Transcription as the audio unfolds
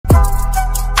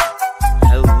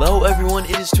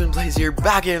it is TwinPlayz here,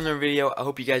 back in another video. I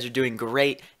hope you guys are doing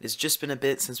great. It's just been a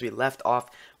bit since we left off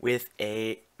with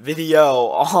a video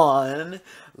on,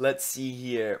 let's see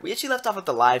here. We actually left off with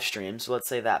the live stream, so let's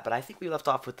say that, but I think we left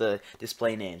off with the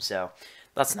display name, so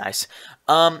that's nice.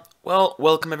 Well,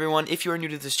 welcome everyone. If you are new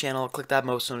to this channel, click that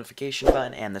most notification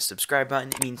button and the subscribe button.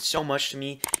 It means so much to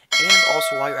me. And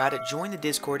also, while you're at it, join the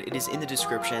Discord. It is in the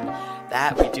description.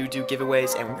 That we do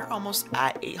giveaways, and we're almost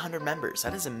at 800 members.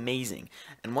 That is amazing.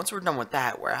 And once we're done with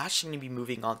that, we're actually going to be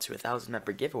moving on to a 1,000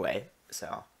 member giveaway.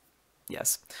 So,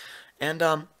 yes. And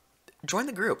join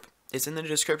the group. It's in the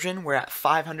description. We're at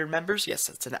 500 members. Yes,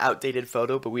 it's an outdated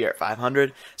photo, but we are at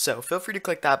 500. So feel free to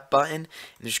click that button in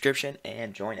the description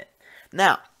and join it.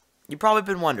 Now, you've probably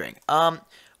been wondering,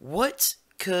 what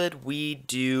could we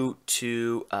do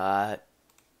to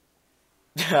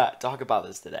talk about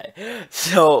this today?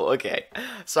 So, okay,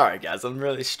 sorry guys, I'm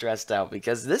really stressed out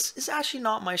because this is actually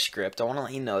not my script. I want to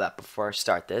let you know that before I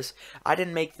start this. I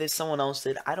didn't make this, someone else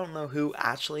did. I don't know who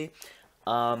actually,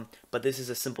 but this is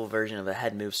a simple version of a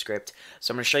head move script,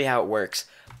 so I'm going to show you how it works.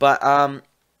 But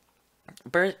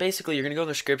basically, you're going to go in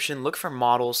the description, look for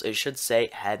models. It should say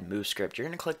head move script. You're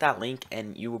going to click that link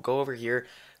and you will go over here,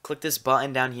 click this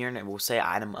button down here, and it will say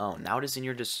item own. Now it is in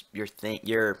your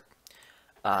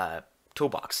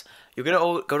toolbox. You're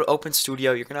gonna go to Open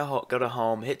Studio. You're gonna go to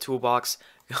Home, hit Toolbox,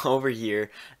 go over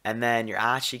here, and then you're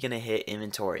actually gonna hit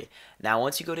Inventory. Now,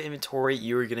 once you go to Inventory,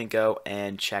 you're gonna go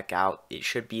and check out. It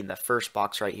should be in the first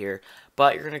box right here,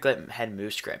 but you're gonna click Head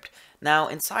Move Script. Now,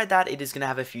 inside that, it is gonna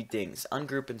have a few things.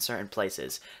 Ungroup in certain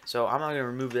places. So I'm not gonna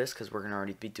remove this because we're gonna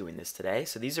already be doing this today.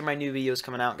 So these are my new videos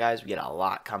coming out, guys. We get a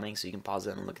lot coming, so you can pause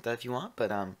it and look at that if you want.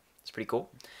 But it's pretty cool.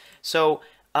 So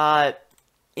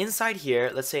inside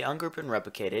here, let's say ungroup and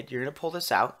replicated. You're going to pull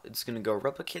this out. It's going to go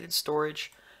replicated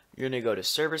storage. You're going to go to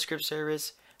server script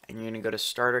service. And you're going to go to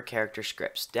starter character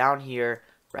scripts. Down here,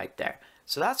 right there.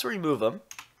 So that's where you move them.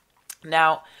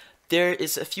 Now, there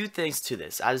is a few things to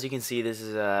this. As you can see, this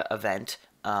is an event.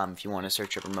 If you want to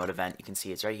search a remote event, you can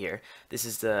see it's right here. This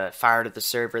is the fire to the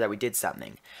server that we did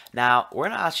something. Now, we're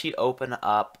going to actually open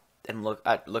up and look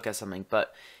at something.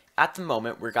 But at the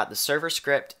moment, we've got the server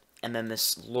script and then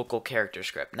this local character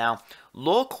script. Now,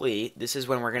 locally, this is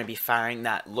when we're going to be firing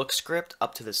that look script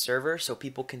up to the server so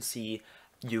people can see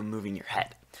you moving your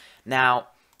head. Now,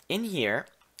 in here,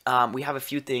 we have a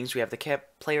few things. We have the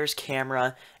player's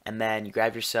camera, and then you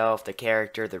grab yourself, the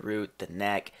character, the root, the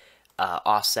neck,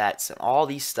 offsets, and all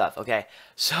these stuff. Okay,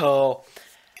 so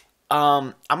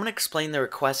I'm going to explain the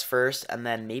request first, and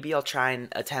then maybe I'll try and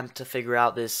attempt to figure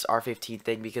out this R15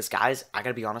 thing because, guys, I got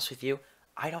to be honest with you,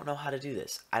 I don't know how to do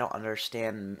this. I don't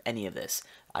understand any of this.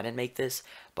 I didn't make this,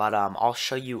 but I'll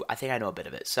show you. I think I know a bit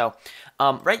of it. So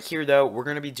right here, though, we're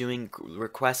going to be doing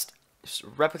request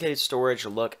replicated storage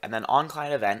look and then on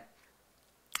client event.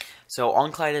 So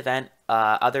on client event,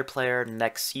 other player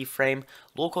neck C frame,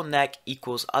 local neck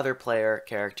equals other player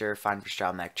character, find for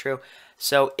child neck true.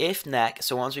 So if neck,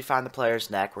 so once we find the player's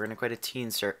neck, we're going to create a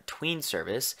tween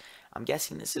service. I'm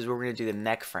guessing this is where we're going to do the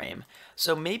neck frame.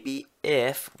 So maybe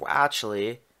if we're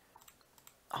actually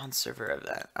on server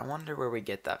event, I wonder where we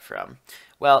get that from.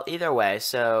 Well, either way,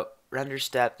 so render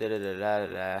step,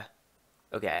 Okay.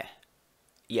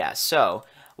 Yeah, so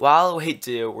while we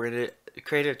do, we're going to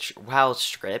create a while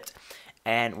script,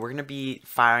 and we're going to be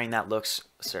firing that looks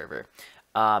server.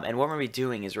 And what we're going to be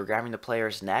doing is we're grabbing the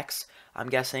player's necks, I'm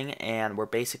guessing, and we're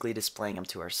basically displaying them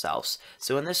to ourselves.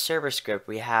 So in this server script,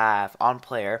 we have on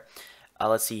player,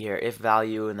 let's see here, if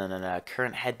value, and then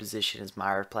current head position is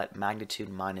magnitude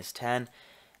 -10.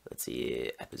 Let's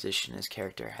see, head position is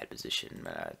character, head position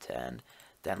 10.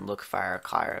 Then look fire,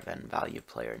 event value,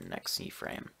 player, next C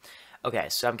frame. Okay,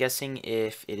 so I'm guessing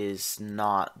if it is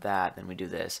not that, then we do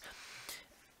this.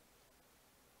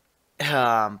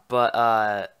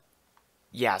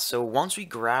 Yeah, so once we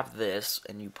grab this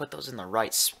and you put those in the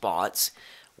right spots,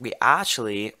 we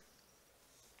actually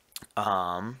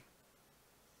go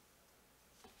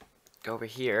over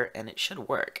here and it should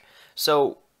work.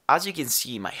 So as you can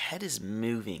see, my head is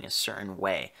moving a certain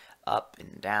way, up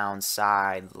and down,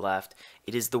 side, left.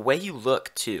 It is the way you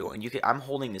look too, and I'm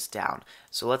holding this down.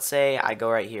 So let's say I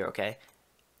go right here, okay,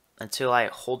 until I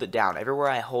hold it down. Everywhere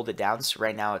I hold it down, so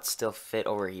right now it's still fit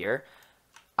over here.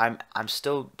 I'm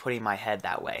still putting my head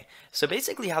that way. So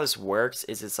basically how this works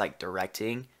is it's like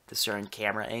directing the certain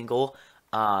camera angle.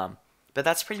 But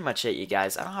that's pretty much it, you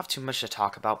guys. I don't have too much to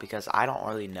talk about because I don't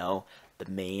really know the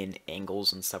main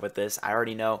angles and stuff with this. I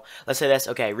already know. Let's say this.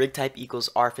 Okay, rig type equals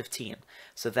R15.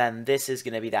 So then this is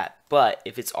going to be that. But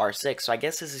if it's R6, so I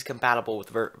guess this is compatible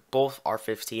with both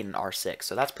R15 and R6.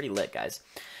 So that's pretty lit, guys.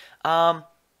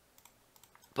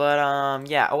 But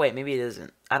yeah. Oh wait, maybe it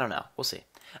isn't. I don't know. We'll see.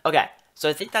 Okay. So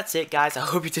I think that's it, guys. I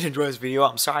hope you did enjoy this video.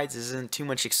 I'm sorry this isn't too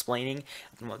much explaining.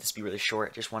 I didn't want this to be really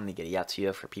short. Just wanted to get it out to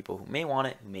you for people who may want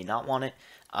it, who may not want it.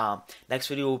 Next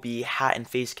video will be hat and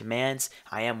face commands.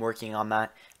 I am working on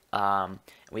that.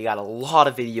 We got a lot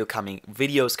of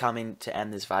videos coming to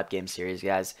end this Vibe game series,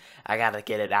 guys. I gotta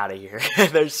get it out of here.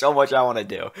 There's so much I want to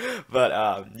do,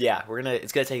 but yeah,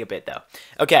 it's gonna take a bit though.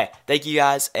 Okay, thank you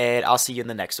guys, and I'll see you in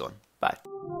the next one. Bye.